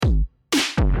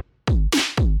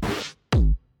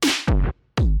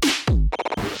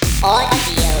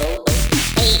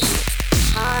Audio-based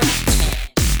content.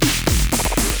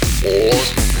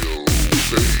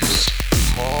 Audio-based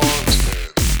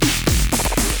content.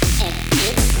 An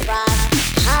improv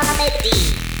comedy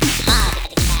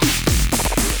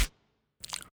podcast.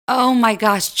 Oh my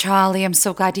gosh, Charlie, I'm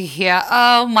so glad you're here.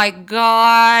 Oh my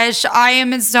gosh, I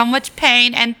am in so much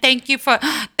pain, and thank you for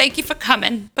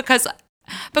coming because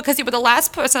you were the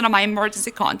last person on my emergency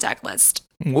contact list.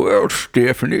 Well,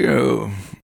 Stephanie,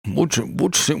 what's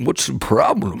the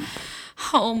problem?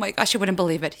 Oh my gosh, you wouldn't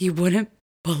believe it. You wouldn't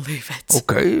believe it.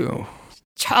 Okay,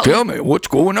 Charlie, tell me, what's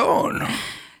going on?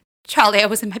 Charlie, I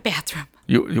was in my bathroom.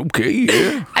 You okay,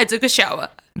 yeah? I took a shower.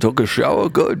 Took a shower,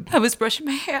 good. I was brushing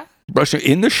my hair. Brushing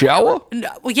in the shower? No,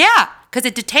 well, yeah, because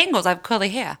it detangles. I have curly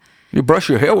hair. You brush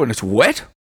your hair when it's wet?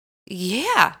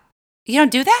 Yeah. You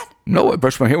don't do that? No, I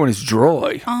brush my hair when it's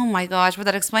dry. Oh my gosh, well,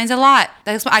 that explains a lot.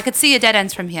 I could see your dead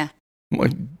ends from here.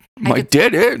 My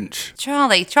dead ends.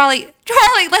 Charlie,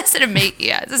 listen to me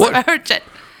here. This What? is urgent.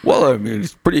 Well, I mean,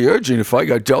 it's pretty urgent if I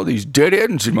got all these dead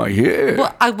ends in my hair.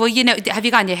 Well, you know, have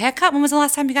you gotten your hair cut? When was the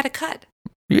last time you got it cut?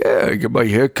 Yeah, I get my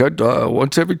hair cut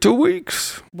once every 2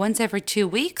 weeks. Once every 2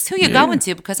 weeks? Who you Yeah. going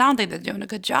to? Because I don't think they're doing a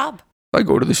good job. I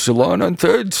go to the salon on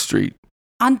 3rd Street.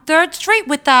 On 3rd Street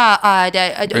with It's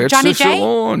Johnny the J?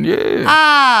 salon, yeah.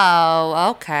 Oh,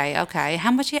 okay.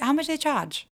 How much they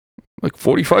charge? Like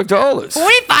 $45.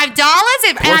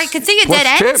 $45? And I can see your plus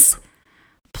dead tip. ends?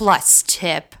 Plus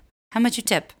tip. How much you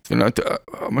tip? And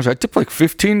how much I tip? Like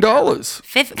 $15.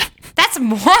 That's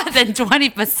more than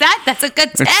 20%. That's a good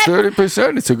tip. It's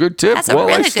 30%. It's a good tip. That's a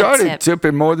really I good started tip.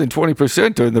 tipping more than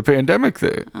 20% during the pandemic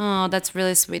there. Oh, that's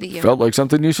really sweet of you. Felt like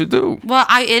something you should do. Well,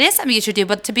 it is something you should do,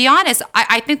 but to be honest,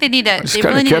 I think they need to. Just They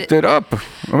kind really of need kept to. it up.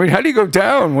 I mean, how do you go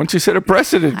down once you set a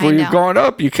precedent I where know. you've gone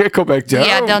up? You can't go back down.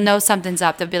 Yeah, they'll know something's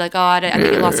up. They'll be like, "Oh, I think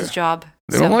he lost his job."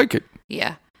 They don't like it.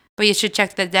 Yeah, but you should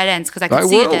check the dead ends because I I can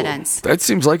see will. your dead ends. That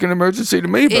seems like an emergency to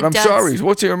me, but It I'm does. sorry.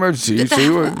 What's your emergency? So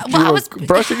you were I was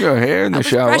brushing your hair in the I was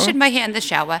shower? brushing my hair in the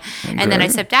shower, and then I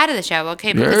Okay. stepped out of the shower.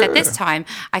 Okay, because at this Yeah. time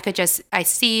I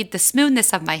see the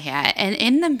smoothness of my hair, and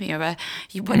in the mirror,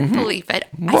 you wouldn't believe it,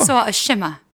 I Mm-hmm. What? saw a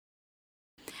shimmer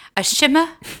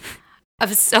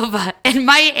of silver in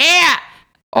my hair.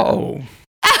 Oh.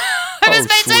 I was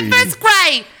my sweetie. first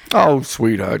gray. Oh,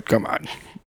 sweetheart, come on.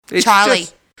 It's Charlie.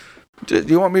 just,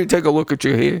 you want me to take a look at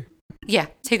your hair? Yeah,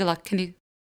 take a look. Can you?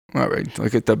 All right,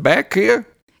 like at the back here?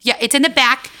 Yeah, it's in the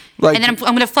back, Like, and then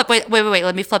I'm gonna flip. Wait.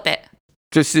 Let me flip it.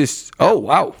 just this. Oh,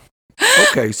 wow.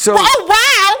 Okay, so, Oh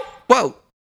wow! well,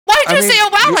 Why did I you mean, say oh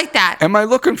wow you- like that? am I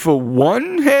looking for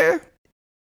one hair?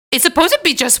 It's supposed to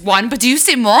be just one, but do you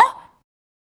see more?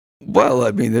 Well,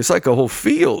 I mean, there's like a whole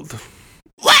field.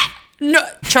 What? No,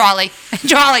 Charlie.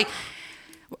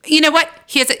 You know what?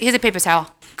 Here's a paper towel.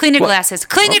 Clean your What? glasses.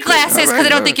 Clean your Okay, glasses because alright, I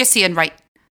don't alright. think you're seeing right.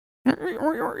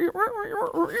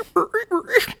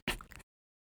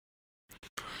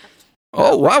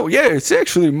 Oh, wow, yeah, it's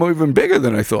actually even bigger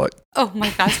than I thought. Oh my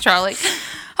gosh, Charlie.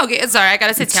 Okay, sorry. I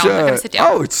gotta sit It's, down. I gotta sit down.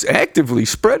 Oh, it's actively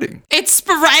spreading. It's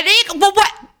spreading. Well,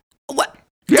 what?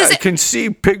 Yeah, Does I it- can see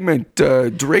pigment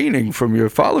draining from your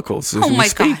follicles as Oh we my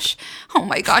speak. gosh. Oh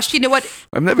my gosh. You know what?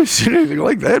 I've never seen anything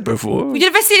like that before. You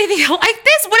never seen anything like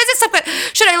this? What is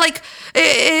this? Should I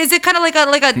is it kind of like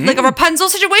a Rapunzel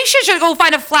situation? Should I go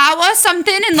find a flower or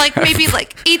something and maybe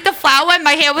eat the flower and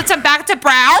my hair would turn back to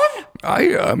brown?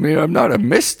 I mean, I'm not a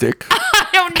mystic. I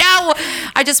don't know.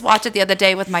 I just watched it the other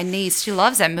day with my niece. She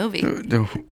loves that movie.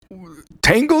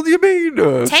 Tangled, you mean?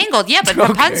 Tangled, yeah, but Okay.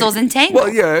 Rapunzel's in Tangled.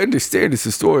 Well, yeah, I understand it's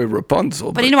the story of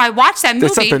Rapunzel. But I watched that movie.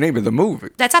 that's not the name of the movie.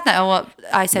 That's not the. Oh, well,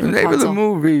 I said The name Rapunzel. of the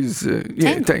movie's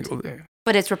Tangled. Tangled. Yeah.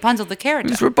 But it's Rapunzel the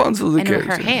character. It's Rapunzel the and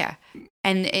character. her hair.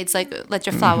 And it's like, let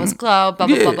your flowers glow, blah,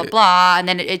 blah, blah, blah, blah. And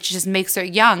then it just makes her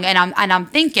young. And I'm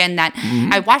thinking that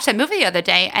I watched that movie the other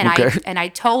day and Okay. I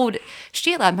told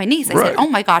Sheila, my niece, I Right. said, oh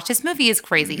my gosh, this movie is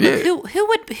crazy. Yeah. Like, who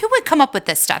would come up with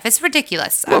this stuff? It's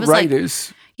ridiculous. I Well, was like,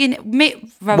 writers. you know,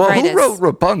 Well, writers. who wrote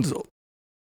Rapunzel?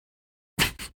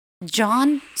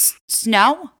 Jon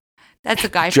Snow? That's a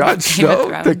guy Jon from Game of Snow,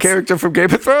 Thrones. the character from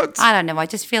Game of Thrones? I don't know. I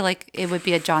just feel like it would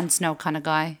be a Jon Snow kind of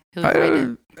guy who would I write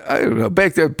it. don't know.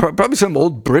 Back there, probably some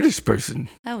old British person.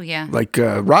 Oh, yeah. Like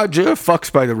Roger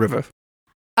fucks by the river.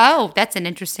 Oh, that's an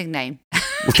interesting name.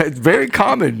 That's very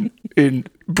common in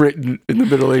Britain in the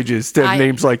Middle Ages to have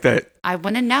names like that. I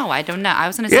wouldn't know. I don't know. I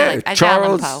was going to Yeah, say Edgar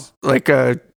Allan Poe. Charles, like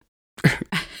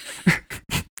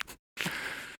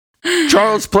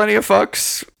Charles, plenty of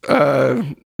fucks.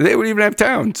 They would even have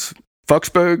towns.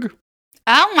 Fucksburg.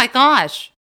 Oh my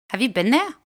gosh. Have you been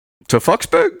there? To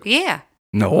Fucksburg? Yeah.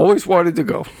 No, always wanted to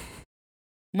go.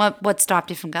 What stopped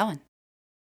you from going?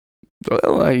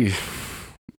 Well,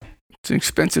 It's an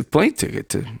expensive plane ticket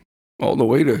to all the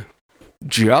way to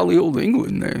jolly old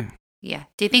England there. Yeah.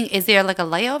 Do you think, is there like a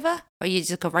layover? Or you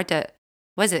just go right to,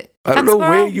 was it? I don't know Foxborough?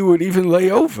 where you would even lay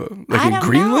over. Like I in don't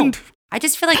Greenland? know. I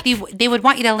just feel like they would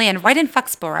want you to land right in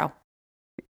Foxborough.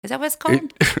 Is that what it's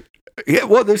called? Yeah,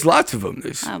 well, there's lots of them.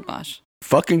 There's Oh, gosh.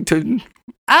 Fuckington,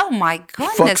 Oh, my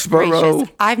goodness Foxborough. gracious.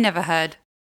 I've never heard.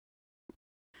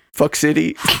 Fuck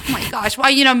City. Oh, my gosh.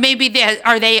 Well, maybe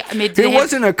maybe There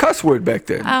wasn't a cuss word back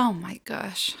then Oh, my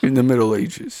gosh. in the Middle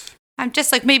Ages. I'm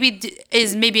just like, maybe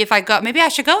if I go, maybe I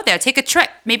should go there, take a trip.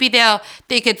 Maybe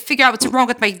they could figure out what's wrong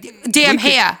with my damn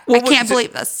hair. I can't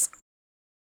believe this.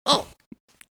 Oh,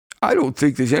 I don't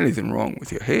think there's anything wrong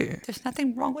with your hair. there's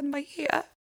nothing wrong with my hair.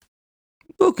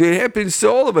 Look, it happens to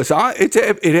all of us.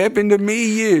 It happened to me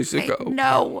years ago.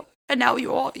 No. And now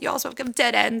you also have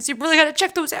dead ends. You really got to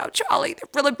check those out, Charlie. They're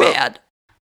really bad.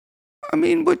 I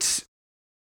mean, what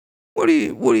are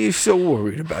you so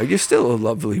worried about? You're still a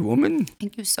lovely woman.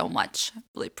 Thank you so much. I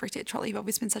really appreciate it, Charlie. You've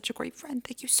always been such a great friend.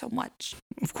 Thank you so much.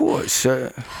 Of course.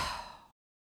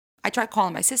 I tried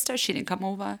calling my sister. She didn't come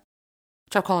over. I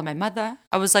tried calling my mother.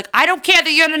 I was like, I don't care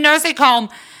that you're in a nursing home.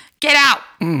 Get out.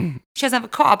 She doesn't have a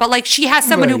car. But like she has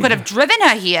someone who Right. could have driven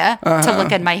her here to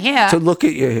look at my hair. To look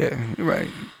at your hair. Right.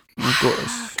 Of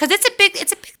course. Because it's a big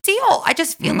deal. I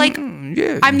just feel like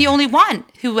Yeah. I'm the only one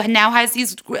who now has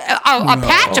these a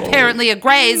patch apparently of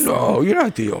grays. No, you're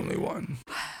not the only one.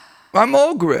 I'm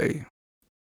all gray.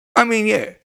 I mean,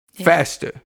 yeah.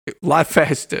 Faster. A lot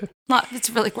faster. Look, it's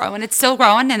really growing. It's still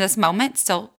growing in this moment.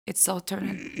 It's still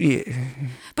turning. Yeah.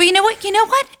 But you know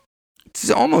what? It's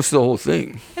almost the whole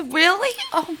thing. Really?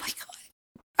 Oh my god.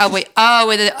 Oh wait.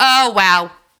 Oh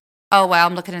wow. Oh wow.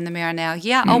 I'm looking in the mirror now.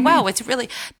 Yeah. Oh wow. It's really.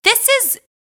 This is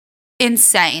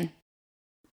insane.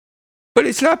 But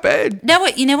it's not bad. No,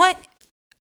 you know what?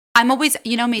 I'm always.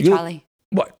 You know me, Charlie.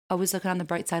 What? Always looking on the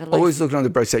bright side of life. Always looking on the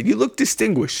bright side. You look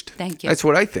distinguished. Thank you. That's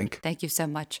what I think. Thank you so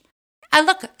much. I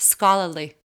look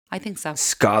scholarly. I think so.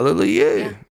 Scholarly,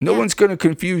 yeah. No one's going to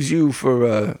confuse you for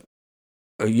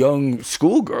a young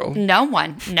schoolgirl. No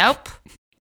one. Nope.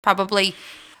 Probably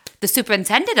the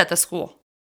superintendent of the school.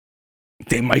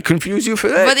 They might confuse you for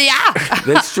that. But yeah.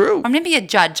 That's true. I'm maybe a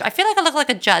judge. I feel like I look like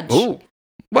a judge. Oh,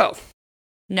 well,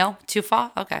 No? Too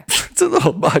far? Okay. it's a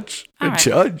little much. All A right.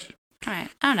 judge. All right.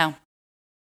 I don't know.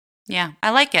 Yeah, I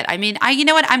like it. I mean, you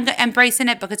know what? I'm embracing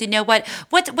it because you know what?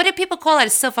 What do people call it? A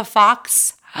silver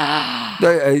fox?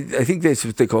 I think that's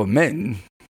what they call men.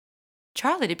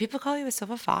 Charlie, do people call you a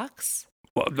silver fox?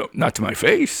 Well, no, not to my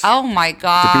face. Oh my Do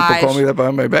gosh. people call me that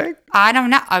behind my back? I don't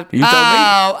know. You tell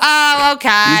me. Oh,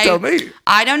 okay. You tell me.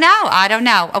 I don't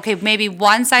know. Okay, maybe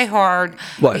once I heard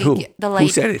What? Who? the lady.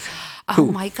 Who said it? Oh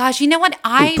my gosh! You know what?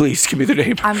 Who, please give me the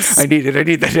name. I'm I need it. I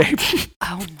need the name.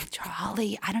 Oh,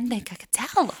 Charlie, I don't think I could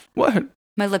tell. What?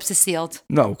 My lips are sealed.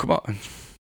 No, come on.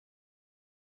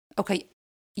 Okay,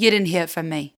 you didn't hear it from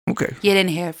me. Okay. You didn't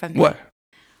hear it from me. What?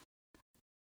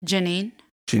 Janine.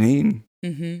 Janine?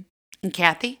 Mm-hmm. And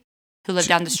Kathy, who live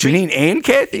down the street. Janine and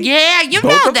Kathy? Yeah, you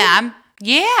Both know of them? them.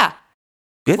 Yeah. Yeah,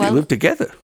 they Well- live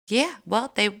together. Yeah.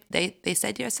 Well, they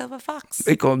said you're a silver fox.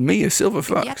 They called me a silver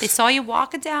fox. Yeah, they saw you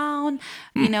walking down,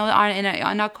 you know,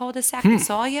 on our cul-de-sac. They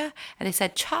saw you, and they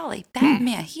said, "Charlie, that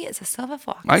man, he is a silver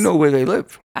fox." I know where they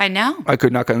live. I know. I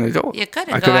could knock on their door. You could.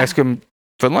 I could ask them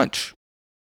for lunch.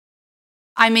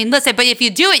 I mean, listen, but if you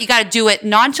do it, you got to do it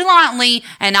nonchalantly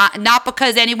and not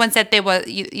because anyone said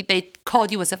they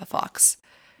called you a silver fox.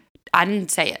 I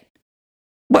didn't say it.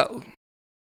 Well,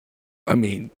 I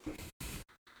mean,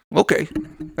 okay,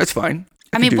 that's fine.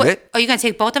 I mean, can do that. are you gonna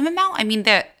take both of them out? I mean,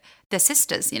 they're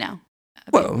sisters, you know.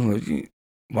 Well,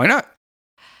 why not?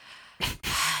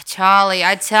 Charlie,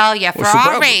 I tell you, for What's the our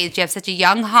problem? age, you have such a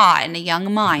young heart and a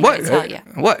young mind. What? I tell you.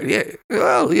 What? Yeah.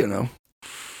 Well, you know.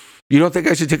 You don't think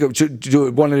I should do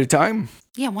it one at a time?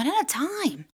 Yeah, one at a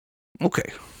time. Okay.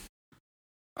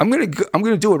 I'm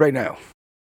gonna do it right now.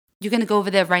 You're gonna go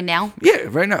over there right now? Yeah,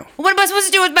 right now. What am I supposed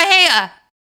to do with my hair?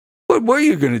 What were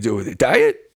you gonna do with it? Dye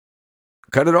it?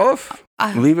 Cut it off?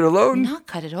 Leave it alone? Not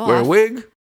cut it off. Wear a wig?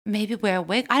 Maybe wear a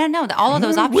wig. I don't know. All of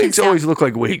those options. Wigs always look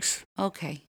like wigs.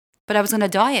 Okay, but I was gonna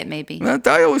dye it maybe. Well,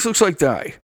 dye always looks like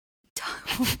dye.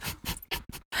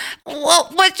 Well,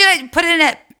 what should I put it in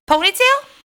a ponytail?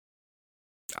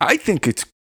 I think it's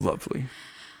lovely.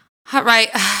 All right,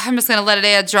 I'm just gonna let it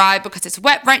air dry because it's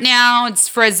wet right now. It's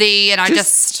frizzy, and I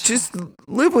just.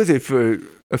 live with it for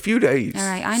a few days. All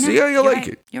right, I know. See how you You're like right.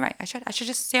 it. You're right. I should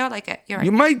just see how I like it. You're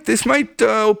right. This might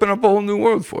open up a whole new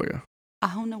world for you. A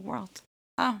whole new world.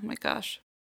 Oh my gosh,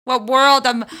 what world?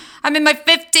 I'm in my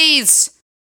 50s.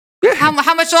 Yeah. How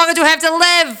much longer do I have to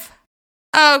live?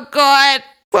 Oh God.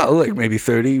 Well, like maybe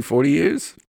 30, 40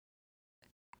 years.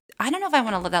 I don't know if I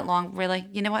want to live that long, really.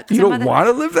 You know what? You don't want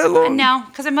to live that long? No,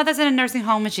 because her mother's in a nursing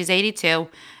home and she's 82.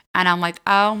 And I'm like,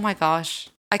 oh my gosh,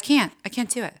 I can't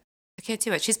do it. I can't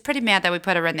do it. She's pretty mad that we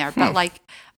put her in there. But like,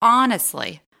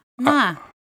 honestly, Ma.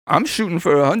 I'm shooting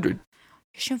for 100.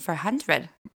 You're shooting for 100?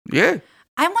 Yeah.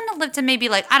 I want to live to maybe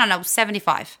like, I don't know,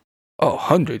 75. Oh,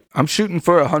 100. I'm shooting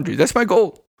for 100. That's my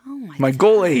goal. Oh my My gosh.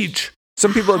 goal age.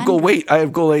 Some people have goal 100. weight. I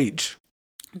have goal age.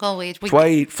 Goal age. That's why I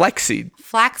eat flaxseed.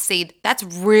 Flaxseed. That's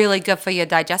really good for your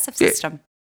digestive system.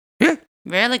 Yeah.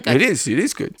 Really good. It is. It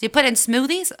is good. Do you put it in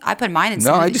smoothies? I put mine in smoothies.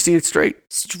 No, I just eat it straight.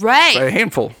 Straight? By a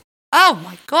handful. Oh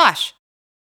my gosh.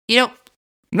 You don't...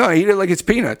 No, I eat it like it's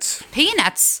peanuts.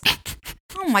 Peanuts?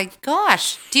 Oh my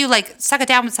gosh. Do you like suck it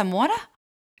down with some water?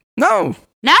 No.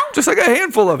 No? Just like a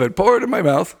handful of it. Pour it in my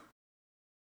mouth.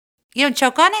 You don't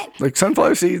choke on it? Like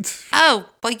sunflower seeds. Oh,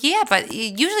 but yeah, but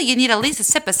usually you need at least a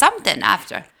sip of something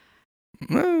after.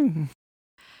 I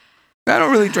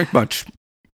don't really drink much.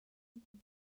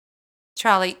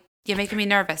 Charlie, you're making me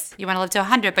nervous. You want to live to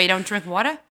 100, but you don't drink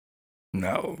water?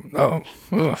 No. Ugh.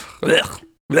 Blech.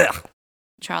 Blech.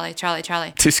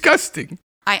 Charlie. Disgusting.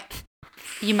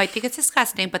 You might think it's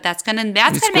disgusting, but that's gonna make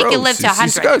Gross. you live to 100.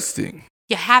 It's disgusting.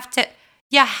 You have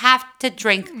to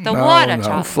drink the No, water, no.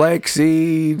 Charlie.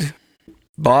 Flaxseed,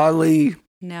 barley,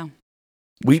 No,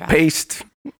 wheat Charlie. paste.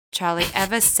 Charlie.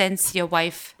 Ever since your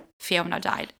wife Fiona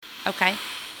died, okay?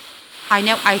 I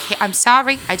know. I'm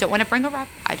sorry. I don't want to bring her up.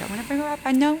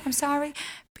 I know. I'm sorry.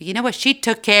 But you know what? She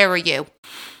took care of you.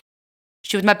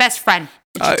 She was my best friend.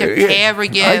 She took care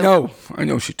of you. I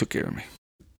know she took care of me.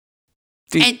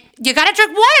 And you gotta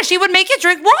drink water. She would make you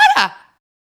drink water.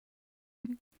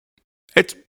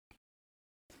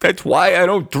 That's why I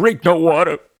don't drink no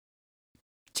water.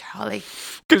 Charlie.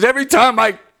 Because every time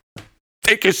I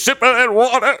take a sip of that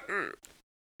water,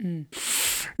 it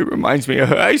reminds me of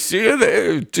her. I see her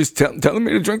there just telling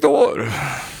me to drink the water.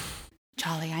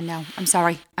 Charlie, I know. I'm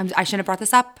sorry. I shouldn't have brought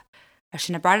this up. I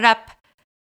shouldn't have brought it up.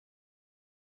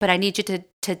 But I need you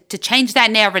to change that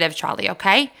narrative, Charlie,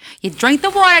 okay? You drink the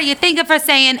water, you think of her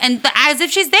saying, and as if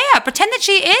she's there. Pretend that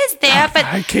she is there, but...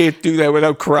 I can't do that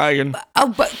without crying.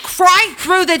 Oh, but cry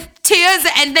through the tears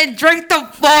and then drink the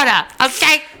water,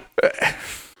 okay?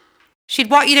 She'd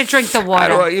want you to drink the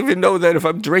water. How do I even know that if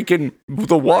I'm drinking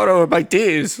the water or my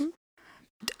tears?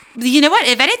 You know what?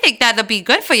 If anything, that'll be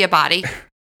good for your body.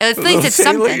 At least it's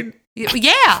something.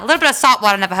 Yeah, a little bit of salt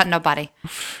water never hurt nobody.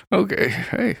 Okay,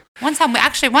 hey. One time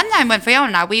when Fiona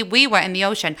and I, we were in the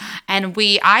ocean and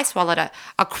I swallowed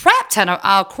a crap ton of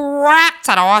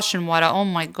ocean water. Oh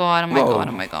my god.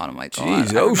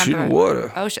 Jeez, ocean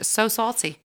water. Ocean, so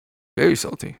salty. Very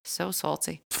salty. So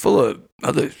salty. It's full of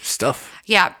other stuff.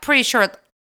 Yeah, pretty sure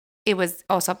it was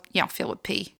also, filled with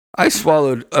pee. I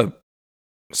swallowed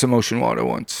some ocean water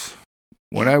once.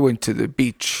 When I went to the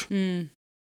beach.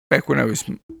 Back when I was,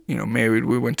 married,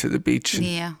 we went to the beach. And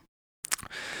yeah.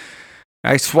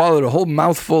 I swallowed a whole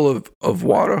mouthful of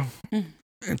water.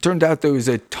 It turned out there was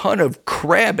a ton of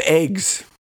crab eggs.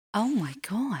 Oh my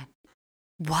god.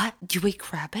 What? You eat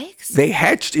crab eggs? They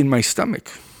hatched in my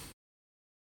stomach.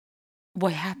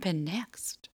 What happened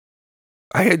next?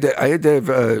 I had to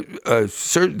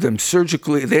have them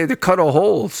surgically. They had to cut a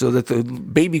hole so that the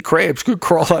baby crabs could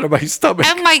crawl out of my stomach.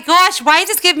 Oh my gosh! Why does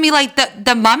this give me like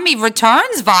the Mummy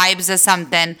Returns vibes or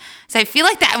something? So I feel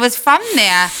like that was from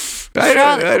there. I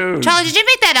don't. Charlie, did you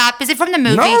make that up? Is it from the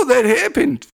movie? No, that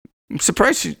happened. I'm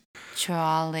surprised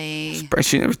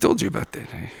she never told you about that.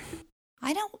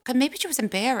 I don't. Cause maybe she was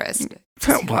embarrassed.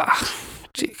 Wow.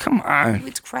 Gee, come on.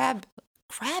 It's crab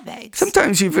eggs.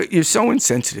 Sometimes you're so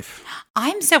insensitive.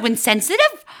 I'm so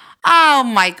insensitive? Oh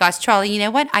my gosh, Charlie, you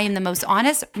know what? I am the most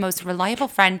honest, most reliable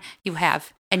friend you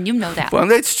have. And you know that. Well,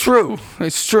 that's true.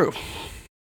 It's true.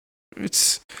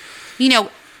 It's...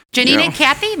 Janine and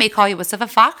Kathy may call you a silver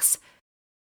fox.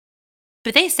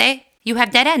 But they say you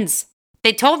have dead ends.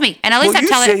 They told me. And at least I'm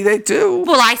telling you say they do.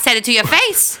 Well, I said it to your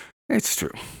face. It's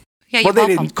true. Yeah, well, they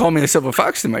didn't call me a silver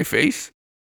fox to my face.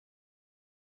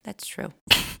 That's true.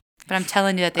 But I'm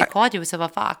telling you that they called you a silver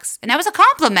fox. And that was a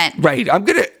compliment. Right. I'm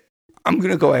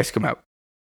gonna go ask him out.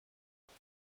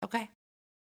 Okay.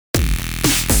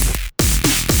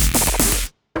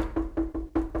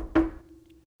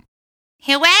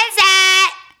 Who is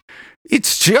it?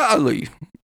 It's Charlie.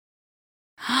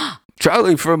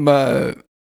 Charlie from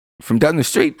down the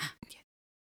street.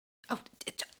 Oh,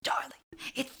 it's Charlie.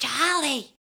 It's Charlie.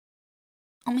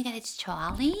 Oh my god, it's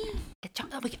Charlie?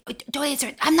 Don't answer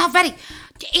it. I'm not ready.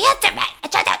 Answer me.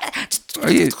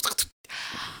 Are you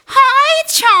Hi,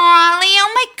 Charlie.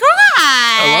 Oh my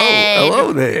God.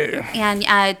 Hello there. And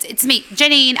it's me,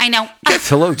 Janine. I know. Yes,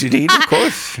 hello, Janine, of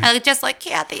course. I look just like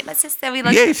Kathy, my sister. We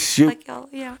look Yes, you- like y'all,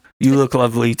 yeah. You look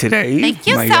lovely today. Thank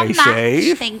you might so I much.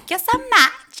 say. Thank you so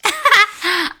much.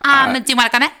 Do you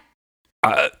want to come in?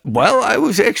 Well, I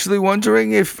was actually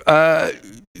wondering if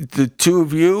the two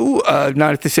of you,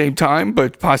 not at the same time,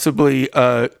 but possibly,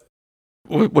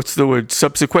 what's the word,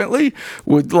 subsequently,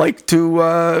 would like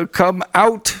to come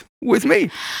out with me.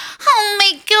 Oh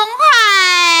my God.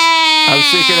 I was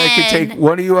thinking I could take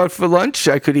one of you out for lunch.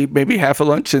 I could eat maybe half a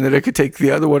lunch, and then I could take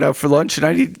the other one out for lunch, and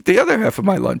I'd eat the other half of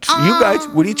my lunch. You guys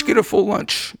would each get a full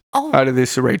lunch out of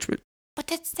this arrangement. But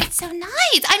that's so nice.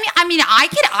 I mean,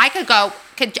 I could go.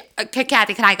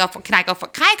 Kathy, can I go?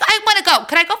 I want to go.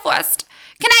 Can I go first?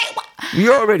 Can I?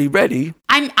 You're already ready.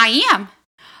 I am.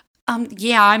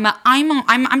 Yeah,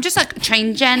 I'm just like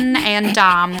changing, and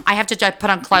I have to put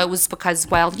on clothes because,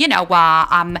 well, you know,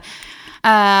 I'm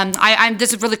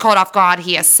this is really caught off guard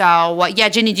here. So yeah,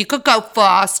 Jenny, you could go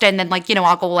first, and then like, you know,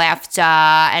 I'll go after,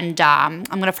 and I'm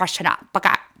gonna freshen up.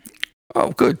 Okay.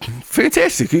 Oh, good,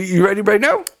 fantastic. You ready right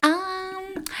now?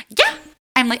 Yeah.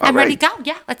 I'm ready to go.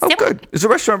 Yeah, let's do it. Good. There's a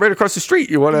restaurant right across the street.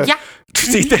 You want to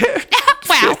eat there?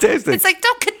 Wow. Fantastic. It's like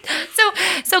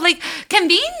so like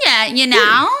convenient, you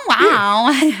know?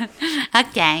 Wow. Yeah.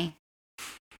 Okay.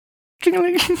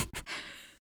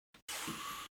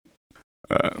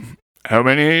 How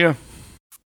many are you?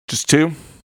 Just two?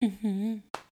 Mm-hmm.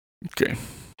 Okay.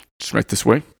 Just right this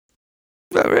way.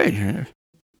 All right.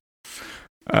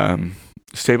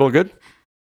 Is table good?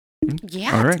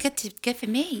 Yeah, all right. It's good for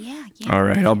me. Yeah. All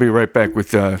right. I'll be right back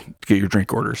with get your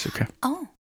drink orders, okay? Oh,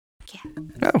 yeah.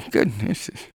 Oh, good.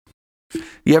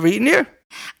 You ever eaten here?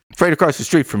 Right across the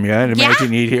street from you. I'd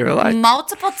imagine you eat here a lot.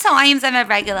 Multiple times. I'm a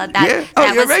regular.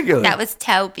 You're regular. That was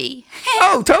Toby.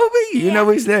 Oh, Toby? You know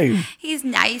his name. He's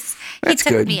nice. That's he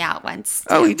took good. me out once.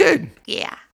 Oh, he did?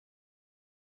 Yeah.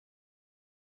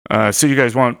 So you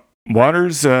guys want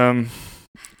waters?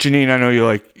 Janine, I know you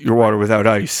like your water without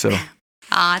ice, so.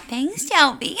 Aw, thanks,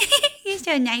 Toby. You're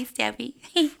so nice, Toby.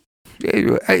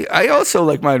 Yeah, I also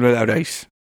like mine without ice.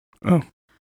 Oh.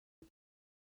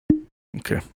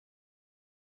 Okay.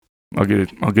 I'll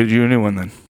get you a new one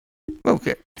then.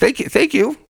 Okay. Thank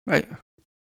you.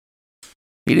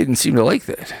 He didn't seem to like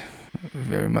that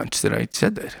very much that I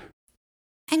said that.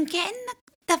 I'm getting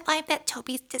the vibe that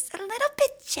Toby's just a little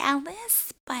bit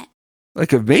jealous, but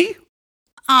Like of me?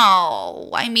 oh,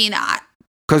 I mean,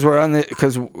 Cause we're on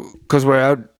cause we're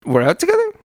out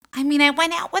together? I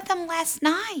went out with him last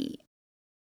night.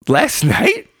 Last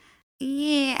night?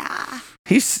 Yeah.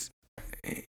 He's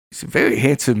a very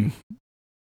handsome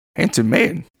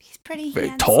man. He's pretty Very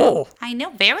handsome. tall. I know,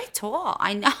 very tall.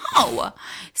 I know.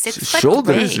 6 His foot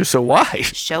shoulders three. are so wide.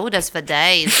 Shoulders for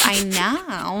days. I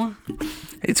know.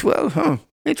 It's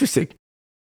interesting.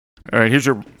 All right, here's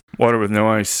your water with no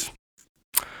ice.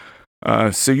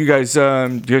 So you guys, do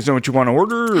you guys know what you want to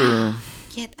order? Or?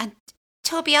 Yeah,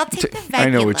 Toby, I'll take the regular. I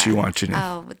know what you want, Janine.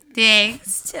 Oh,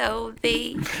 thanks,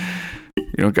 Toby.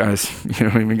 You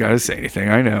don't even gotta say anything.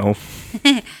 I know.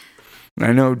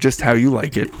 I know just how you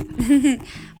like it.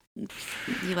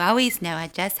 You always know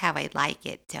just how I like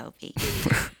it, Toby.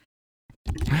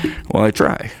 Well, I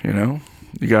try.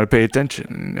 You got to pay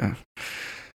attention. And,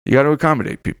 you got to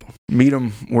accommodate people. Meet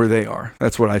them where they are.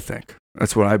 That's what I think.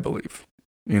 That's what I believe.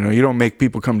 You don't make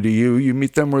people come to you. You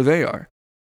meet them where they are.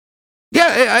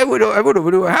 Yeah, I would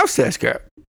do a house task out.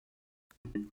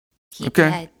 He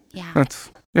Okay. did,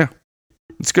 yeah.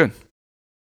 It's good.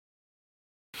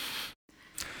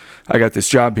 I got this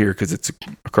job here because it's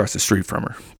across the street from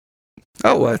her.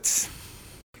 Oh, well, it's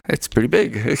pretty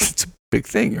big. It's a big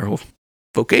thing. Your whole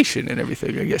vocation and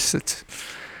everything. I guess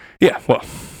well.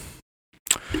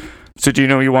 So do you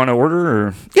know what you want to order?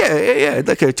 Or yeah. I'd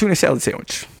like a tuna salad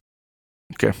sandwich.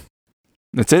 Okay,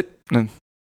 that's it.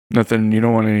 Nothing. You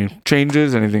don't want any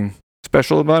changes? Anything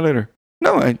special about it? Or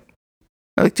no? I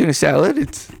like tuna salad.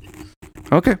 It's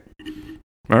okay.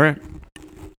 All right.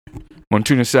 One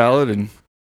tuna salad and.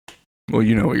 Well,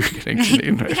 you know what you're getting.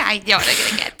 Janine, right? Yeah, I know what I'm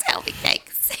going to get, Toby.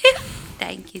 Thanks.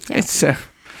 Thank you, Toby. It's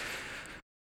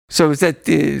so is that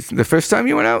the first time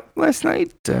you went out last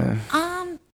night? Have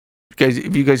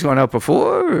you guys gone out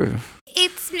before? Or?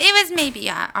 It was maybe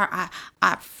a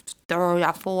third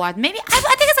or fourth, maybe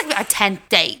I think it's like a 10th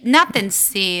date. Nothing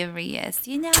serious,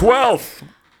 12th.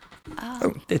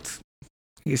 Oh, I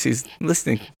guess he's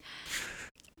listening.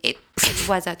 It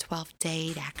was a 12th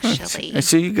date, actually.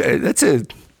 So you guys, that's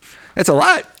a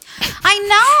lot. I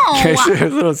know. It's a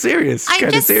little serious,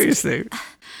 kind of serious thing.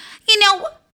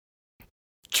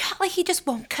 Charlie, he just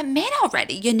won't commit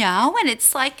already, you know? And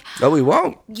it's like, No, we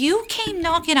won't. you came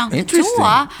knocking on the Interesting.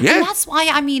 door. Yeah. And that's why,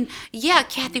 yeah,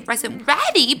 Kathy wasn't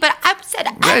ready, but I said,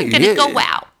 I'm Right, going to yeah. go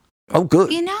out. Oh,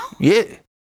 good. You know? Yeah.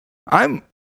 I'm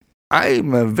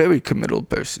a very committal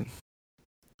person.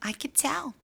 I could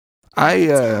tell. I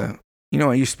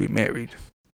used to be married.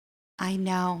 I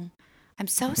know. I'm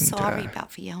so sorry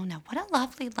about Fiona. What a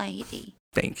lovely lady.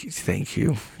 Thank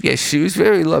you. Yes, she was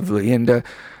very lovely. And,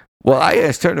 well, I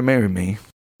asked her to marry me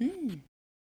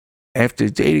after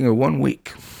dating her 1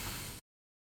 week.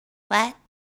 What?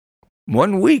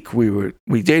 1 week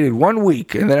we dated 1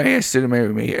 week, and then I asked her to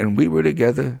marry me, and we were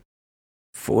together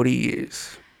 40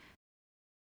 years.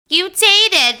 You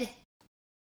dated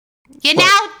your What?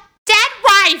 now dead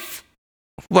wife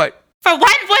What? for 1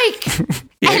 week,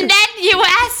 Yeah. and then you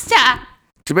asked her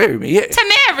To marry me, yeah.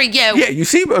 to marry you. Yeah, you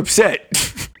seem upset.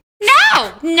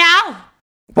 No.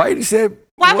 Why does that...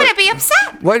 Why would what- I be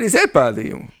upset? Why does that bother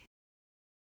you?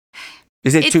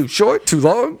 Is it too short, too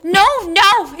long? No,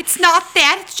 it's not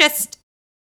that. It's just,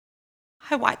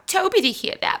 I want Toby to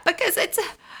hear that because it's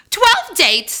 12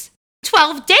 dates.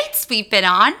 12 dates we've been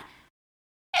on.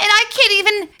 And I can't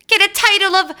even get a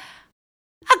title of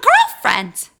a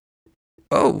girlfriend.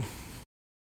 Oh.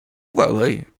 Well,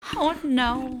 Oh,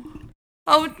 no.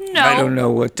 Oh, no. I don't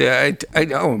know what...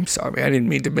 I'm sorry. I didn't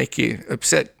mean to make you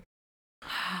upset.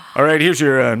 All right, here's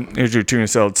your tuna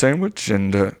salad sandwich.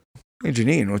 And, hey,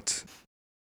 Janine, what's...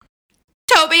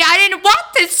 Toby, I didn't want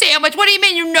this sandwich. What do you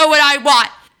mean you know what I want?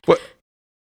 What?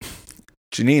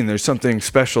 Janine, there's something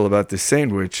special about this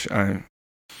sandwich. I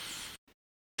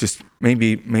just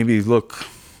maybe look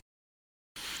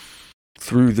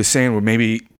through the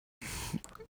sandwich.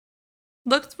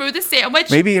 Look through the sandwich.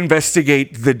 Maybe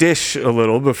investigate the dish a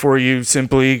little before you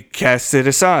simply cast it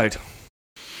aside.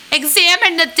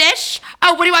 Examine the dish.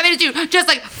 Oh, what do you want me to do? Just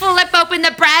like flip open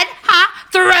the bread? Huh?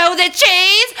 Throw the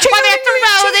cheese? Want me to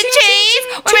throw the cheese?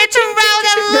 Want me to throw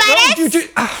the lettuce?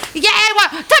 Yeah, well,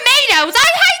 tomatoes. I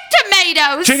hate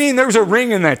tomatoes. Janine, there was a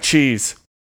ring in that cheese.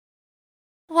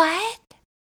 What?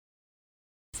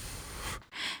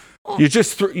 You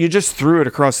just threw it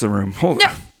across the room. Hold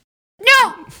on.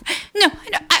 No.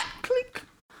 Click.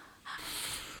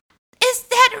 Is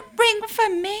that a ring for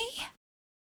me?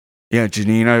 Yeah,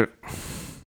 Janine,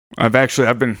 I've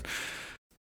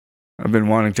been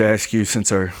wanting to ask you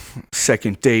since our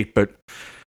second date, but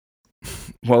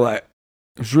well, it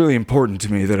was really important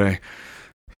to me that I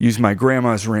use my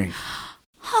grandma's ring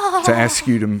to ask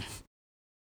you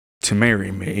to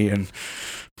marry me, and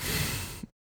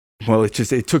well, it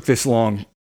took this long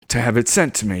to have it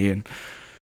sent to me, and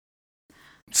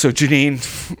so Janine,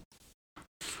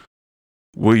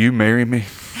 will you marry me?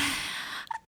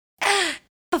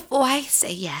 Before I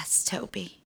say yes,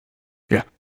 Toby. Yeah.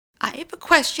 I have a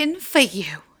question for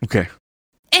you. Okay.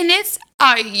 And it's,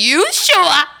 are you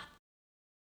sure?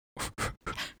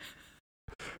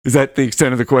 Is that the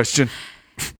extent of the question?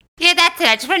 Yeah, that's it.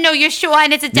 I just want to know you're sure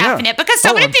and it's a definite. Because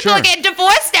so many I'm people sure. are getting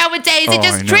divorced nowadays. Oh, They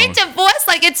just I treat know. divorce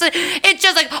like it's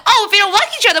just like, oh, if you don't like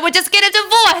each other, we'll just get a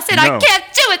divorce. And I No. can't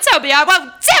do it, Toby. I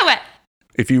won't do it.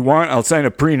 If you want, I'll sign a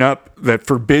prenup that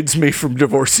forbids me from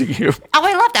divorcing you. Oh,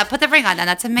 I love that. Put the ring on then.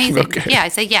 That's amazing. Okay. Yeah, I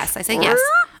say yes.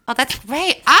 Oh, that's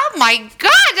great. Oh, my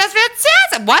God. That's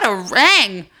fantastic. What a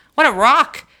ring. What a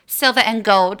rock. Silver and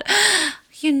gold.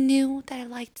 You knew that I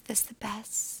liked this the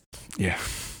best. Yeah.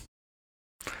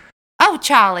 Oh,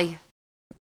 Charlie.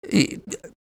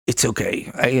 It's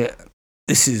okay.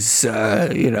 This is,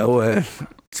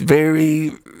 it's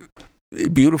very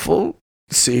beautiful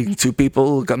seeing two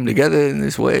people come together in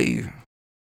this way.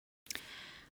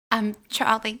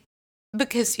 Charlie,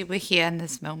 because you were here in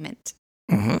this moment,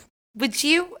 Mm-hmm. would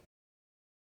you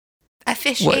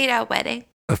officiate our wedding?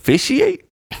 Officiate?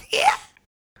 Yeah.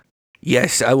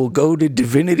 Yes, I will go to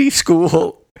divinity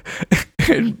school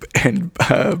and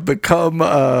become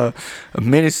a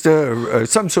minister or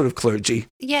some sort of clergy.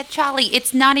 Yeah, Charlie,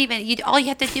 it's not even, all you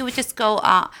have to do is just go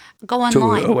To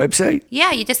online. a website?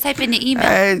 Yeah, you just type in the email.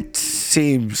 It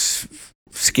seems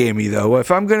scammy, though.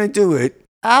 If I'm going to do it,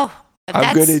 I'm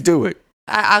I'm going to do it.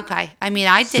 Okay. I mean,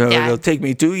 I did So that. it'll take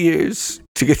me 2 years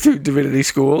to get through divinity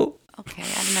school. Okay, I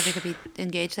didn't know we could be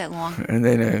engaged that long. And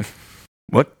then,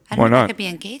 what? I Why didn't know we not? could be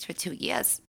engaged for 2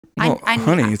 years. Well,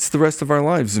 honey, it's the rest of our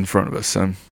lives in front of us.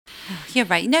 You're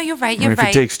right. No, you're right. I mean, You're if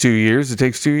right. it takes 2 years, it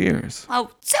takes 2 years.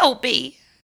 Oh, Toby.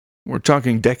 We're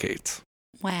talking decades.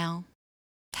 Wow.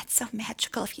 That's so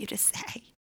magical of you to say.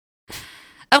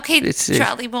 Okay, It's,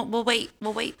 Charlie, we'll wait.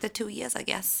 We'll wait the 2 years, I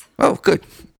guess. Oh, good.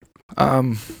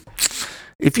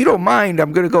 If you don't mind,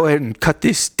 I'm going to go ahead and cut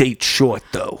this date short,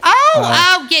 though. Oh,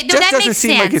 Oh, yeah. No, just that doesn't makes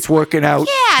seem sense. like it's working out.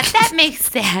 Yeah, that makes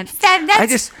sense. That's I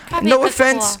just, probably no the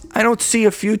offense, flaw. I don't see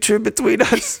a future between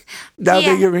us now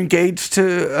Yeah. that you're engaged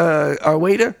to our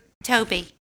waiter. Toby.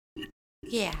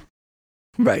 Yeah,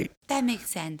 Right. that makes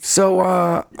sense. So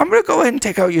I'm gonna go ahead and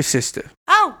take out your sister.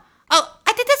 Oh,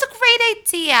 I think that's a great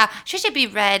idea. She should be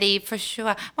ready for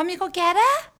sure. Want me to go get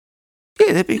her?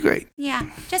 Yeah, that'd be great. Yeah,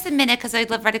 just a minute because I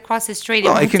live right across the street.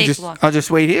 Well, It I won't can take just, long. I'll just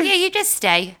wait here. Yeah, you just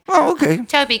stay. Oh, okay.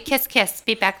 Toby, kiss, kiss.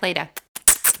 Be back later.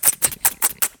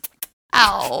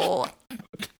 Oh.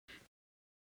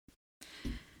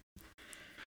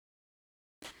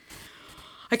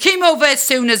 I came over as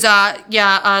soon as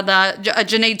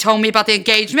Janine told me about the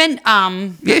engagement.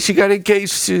 Yeah, she got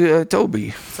engaged to Toby,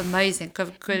 It's amazing.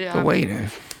 Could the waiter.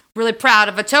 really proud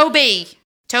of her. Toby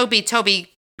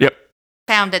Yep.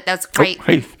 found it. That's great. Oh,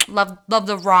 hey. Love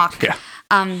the rock. Yeah.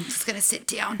 Just gonna sit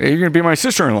down. Hey, you're gonna be my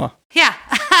sister-in-law. Yeah.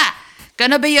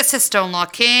 Gonna be your sister-in-law.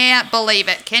 Can't believe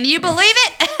it. Can you believe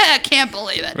it? Can't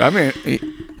believe it. I mean,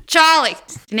 Charlie.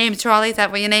 Your name's Charlie? Is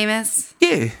that what your name is?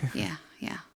 yeah. Yeah.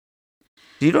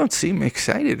 You don't seem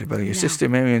excited about your sister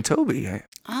marrying Toby.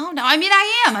 Oh, no. I mean,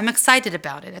 I am. I'm excited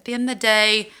about it. At the end of the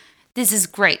day, this is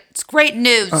great. It's great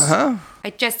news. Uh-huh. I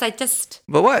just...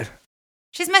 But what?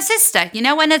 She's my sister, you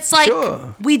know? And it's like,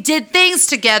 Sure. we did things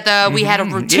together. We had a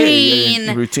Yeah,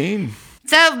 routine. routine.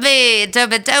 Toby,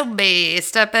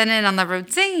 stepping in on the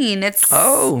routine. It's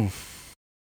an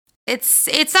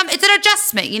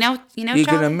adjustment, you know. You're Charlie?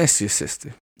 gonna miss your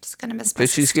sister. Just gonna miss my But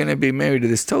she's gonna be married to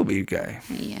this Toby guy.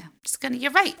 Yeah,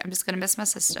 you're right. I'm just gonna miss my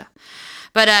sister.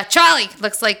 But Charlie,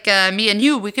 looks like me and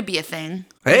you, we could be a thing.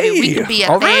 Hey, we could be a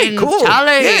all thing. right, cool.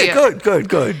 Charlie. Yeah,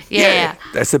 good. Yeah.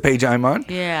 That's the page I'm on.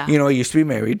 Yeah. You know, I used to be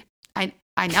married.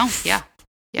 I know. Yeah.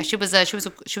 Yeah. She was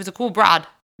a cool broad.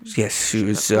 Yes, she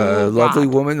was a a cool lovely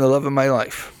broad. woman, the love of my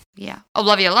life. Yeah. Oh,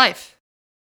 love of your life.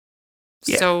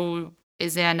 Yeah. So,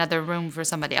 is there another room for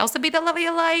somebody else to be the love of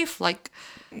your life? Like,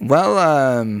 Well,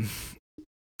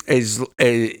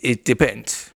 it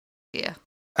depends. yeah.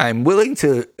 I'm willing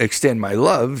to extend my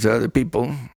love to other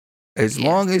people as Yeah.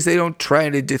 long as they don't try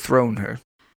to dethrone her.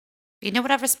 You know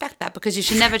what? I respect that because you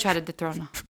should never try to dethrone her.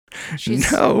 She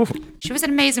was an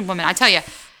amazing woman. I tell you,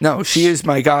 No, she is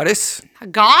my goddess. a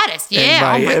goddess.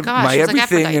 Yeah. And Oh my gosh. my She was like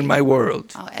everything Aphrodite. in my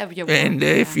world. Oh, every And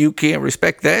if you can't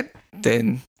respect that,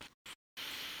 then,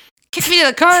 kick me to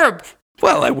the curb.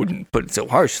 well, I wouldn't put it so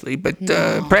harshly, but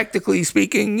No. practically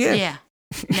speaking, yeah. Yeah.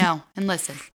 No, and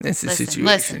listen. That's the Listen,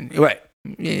 situation. Right.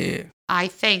 Yeah. I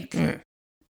think Yeah.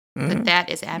 that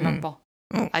is admirable.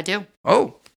 Oh. I do.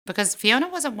 Oh, Because Fiona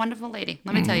was a wonderful lady.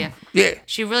 Let me tell you. yeah.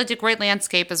 She really did great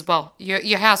landscape as well.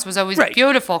 Your house was always Right.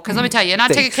 beautiful. Because let me tell you, you're not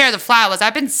taking Thanks. care of the flowers.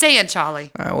 I've been saying,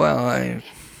 Charlie. Well,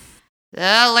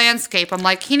 The landscape. I'm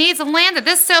like, he needs a land.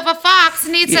 This silver fox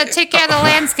needs Yeah. to take care of the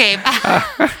landscape.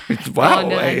 wow. Oh,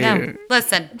 no.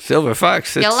 Listen, Silver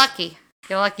Fox. you're lucky.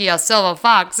 You're lucky you're a silver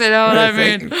fox. You know what I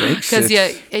mean? Thanks. Because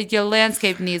your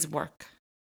landscape needs work.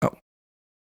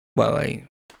 Well, I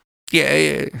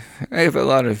have a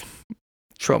lot of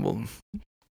trouble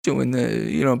doing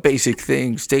the, basic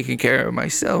things, taking care of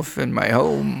myself and my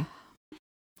home.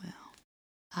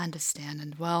 I understand.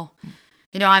 And well,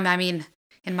 I mean,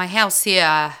 in my house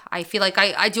here, I feel like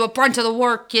I do a bunch of the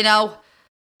work,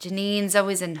 Janine's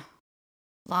always in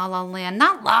La La Land.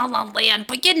 Not La La Land,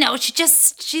 but she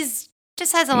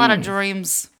just has a lot of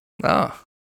dreams. Oh,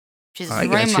 She's a I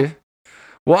dreamer. got you.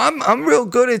 Well, I'm real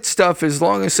good at stuff as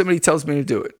long as somebody tells me to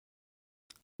do it.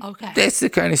 Okay. That's the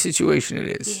kind of situation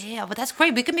it is. Yeah, but that's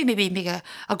great. We can maybe make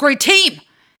a great team.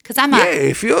 Because I'm Yeah,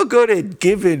 if you're good at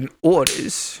giving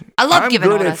orders, I love I'm giving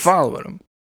good at orders. following them.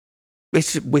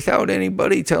 It's without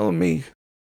anybody telling me,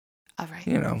 all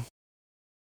right.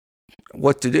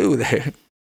 what to do there.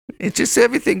 It just,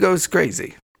 everything goes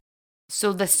crazy.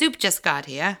 So the soup just got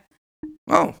here.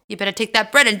 Oh, You better take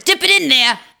that bread and dip it in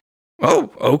there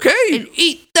okay. and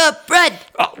eat the bread.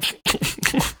 Oh.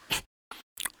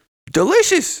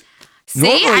 Delicious. See,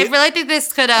 Normally, I really think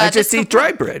this could. I this just could eat dry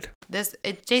work. bread.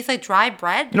 It tastes like dry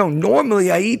bread. No,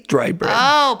 normally I eat dry bread.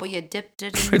 Oh, but you dipped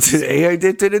it in. Today I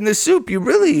dipped it in the soup. You're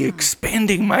really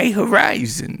expanding my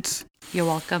horizons. You're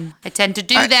welcome. I tend to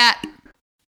do that.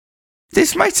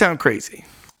 This might sound crazy.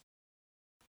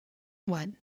 What?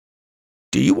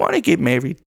 Do you want to get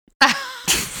married?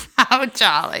 Oh,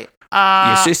 Charlie.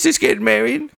 Your sister's getting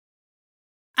married.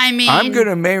 I mean, I'm going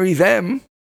to marry them.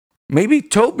 Maybe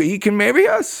Toby can marry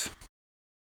us.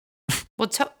 Well,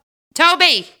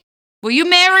 Toby, will you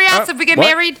marry us if we get what?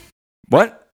 married?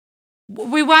 What?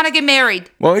 We want to get married.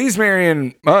 Well, he's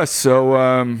marrying us, so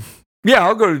yeah,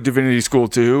 I'll go to divinity school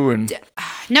too. And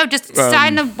No, just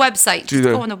sign the website. Just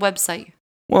the- go on the website.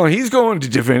 Well, he's going to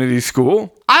divinity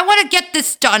school. I want to get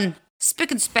this done.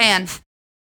 Spick and span.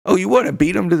 Oh, you want to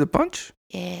beat him to the punch?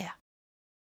 Yeah.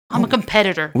 I'm a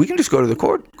competitor. We can just go to the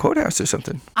courthouse or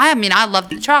something. I mean, I love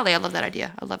Charlie. I love that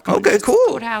idea. I love going to the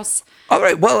courthouse. All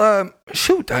right. Well,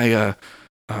 shoot. Let's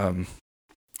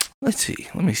see.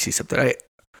 Let me see something.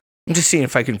 I'm just seeing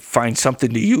if I can find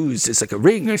something to use. It's like a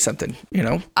ring or something, you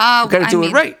know? Oh, got to do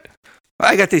it right.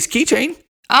 I got this keychain.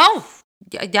 Oh,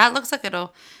 yeah, it looks like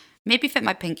it'll maybe fit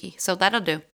my pinky, so that'll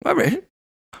do. All right.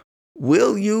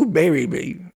 Will you marry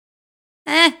me?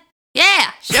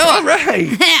 Yeah, sure. All right.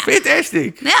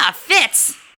 Fantastic. Yeah, it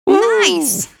fits. Woo.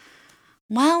 Nice.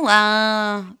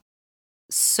 Well,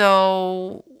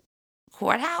 so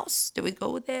courthouse? Do we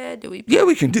go there? Yeah,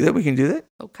 we can do that.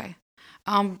 Okay.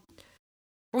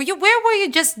 Where were you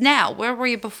just now? Where were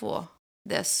you before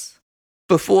this?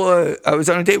 Before I was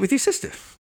on a date with your sister.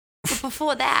 But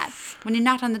before that, when you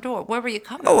knocked on the door, where were you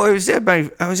coming? Oh, I was at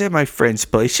my friend's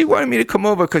place. She wanted me to come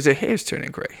over because her hair's turning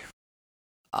gray.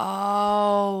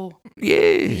 Oh. Yeah.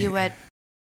 You at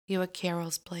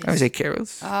Carol's place. I was at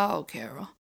Carol's. Oh, Carol.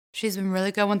 She's been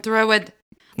really going through it.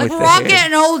 Like, With we're all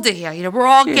getting older here. You know, we're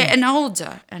all getting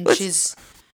older. And she's...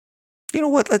 You know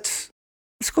what? Let's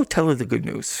go tell her the good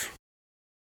news.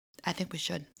 I think we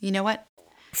should. You know what?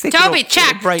 Toby,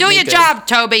 check. Do your job,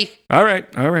 Toby. All right.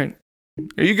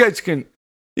 You guys can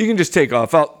just take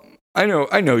off. I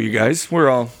know you guys.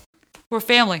 We're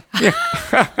family. Yeah.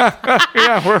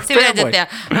 Yeah, we're See family. what I did there?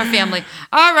 We're family.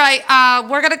 All right.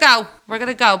 We're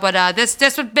gonna go. But this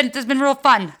has been real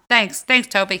fun. Thanks,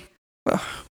 Toby. Well.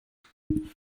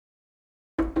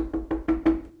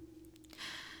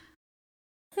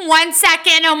 1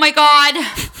 second. Oh my God.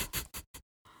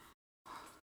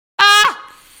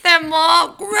 They're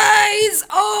more grays.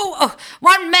 Oh,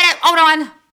 1 minute. Hold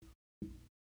on.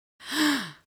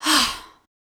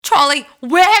 Charlie,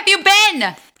 where have you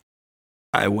been?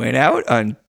 I went out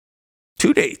on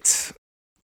 2 dates.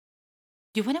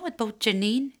 You went out with both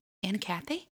Janine and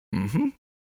Kathy? Mm-hmm.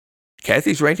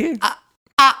 Kathy's right here.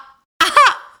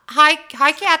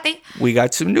 Hi, Kathy. We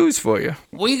got some news for you.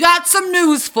 We got some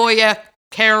news for you,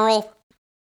 Carol.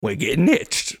 We're getting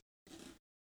hitched.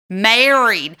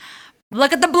 Married.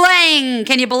 Look at the bling.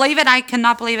 Can you believe it? I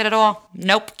cannot believe it at all.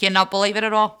 Nope, cannot believe it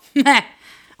at all.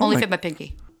 Only fit my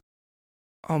pinky.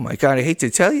 Oh my God, I hate to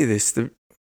tell you this. The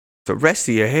rest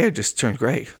of your hair just turned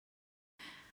gray.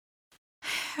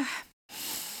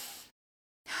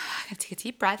 Take a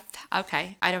deep breath.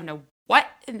 Okay, I don't know what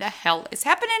in the hell is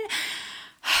happening,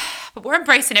 but we're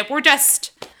embracing it. We're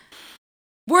just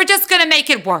gonna make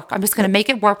it work. I'm just gonna make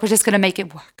it work. We're just gonna make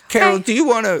it work. Okay? Carol, do you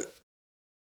want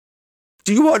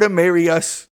to marry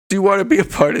us? Do you want to be a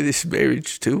part of this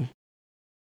marriage too?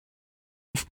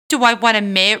 Do I want to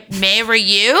marry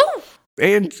you?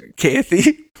 And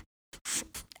Kathy?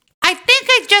 I think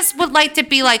I just would like to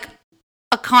be like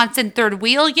a constant third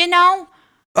wheel, you know?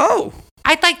 Oh.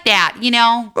 I'd like that, you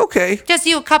know? Okay. Just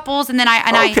you couples and then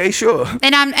Okay, sure.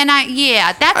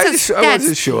 Yeah, that's I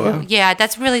wasn't sure. Yeah,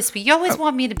 that's really sweet. You always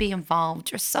want me to be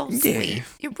involved. You're so sweet.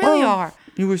 You really are.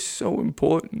 You were so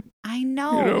important. I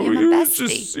know. You know, You're my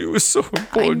bestie. You were so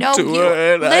important I know to you.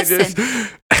 her. And Listen,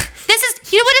 this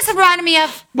is, you know what it's reminding me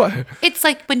of? What? It's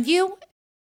like when you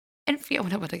and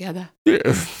Fiona were together.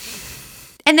 Yeah.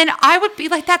 And then I would be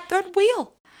like that third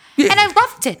wheel. Yeah. And I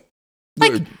loved it.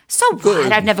 Like, Good. so Good.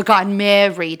 what? I've never gotten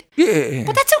married. Yeah.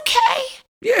 But that's okay.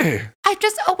 Yeah. I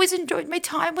just always enjoyed my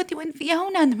time with you and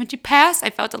Fiona. And then when you passed, I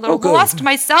felt a little good. lost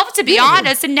myself, to be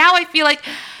honest. And now I feel like,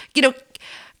 you know,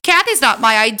 Kathy's not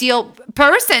my ideal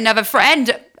person of a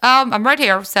friend. I'm right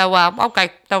here. So,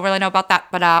 okay. Don't really know about that.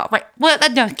 But, right. Well,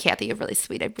 no, Kathy, you're really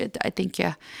sweet. I think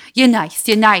you're nice.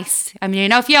 You're nice. I mean, you're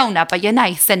no Fiona, but you're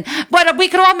nice. But we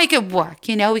could all make it work,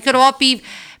 you know? We could all be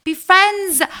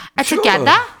friends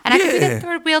together. And I could be the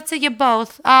third wheel to you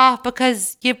both.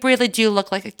 Because you really do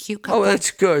look like a cute couple. Oh, that's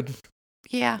good.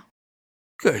 Yeah.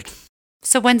 Good.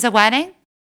 So when's the wedding?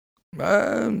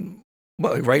 Well,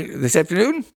 right this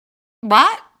afternoon?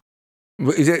 What?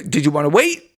 Is it? Did you want to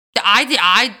wait? I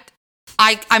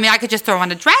mean, I could just throw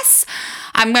on a dress.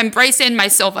 I'm embracing my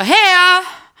silver hair.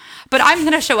 But I'm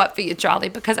going to show up for you, Charlie,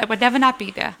 because I would never not be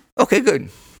there. Okay,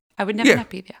 good. I would never not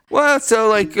be there. Well, so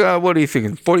like, what are you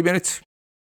thinking? 40 minutes?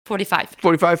 45.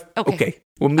 45? Okay.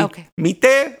 We'll meet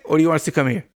there, or do you want us to come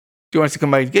here? Do you want us to come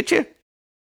by and get you? Do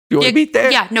you want to meet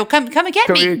there? Yeah, no, come and get me.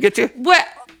 Come here and get you?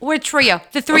 We're a trio,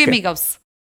 the three amigos.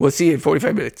 We'll see you in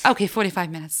 45 minutes. Okay, 45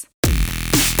 minutes.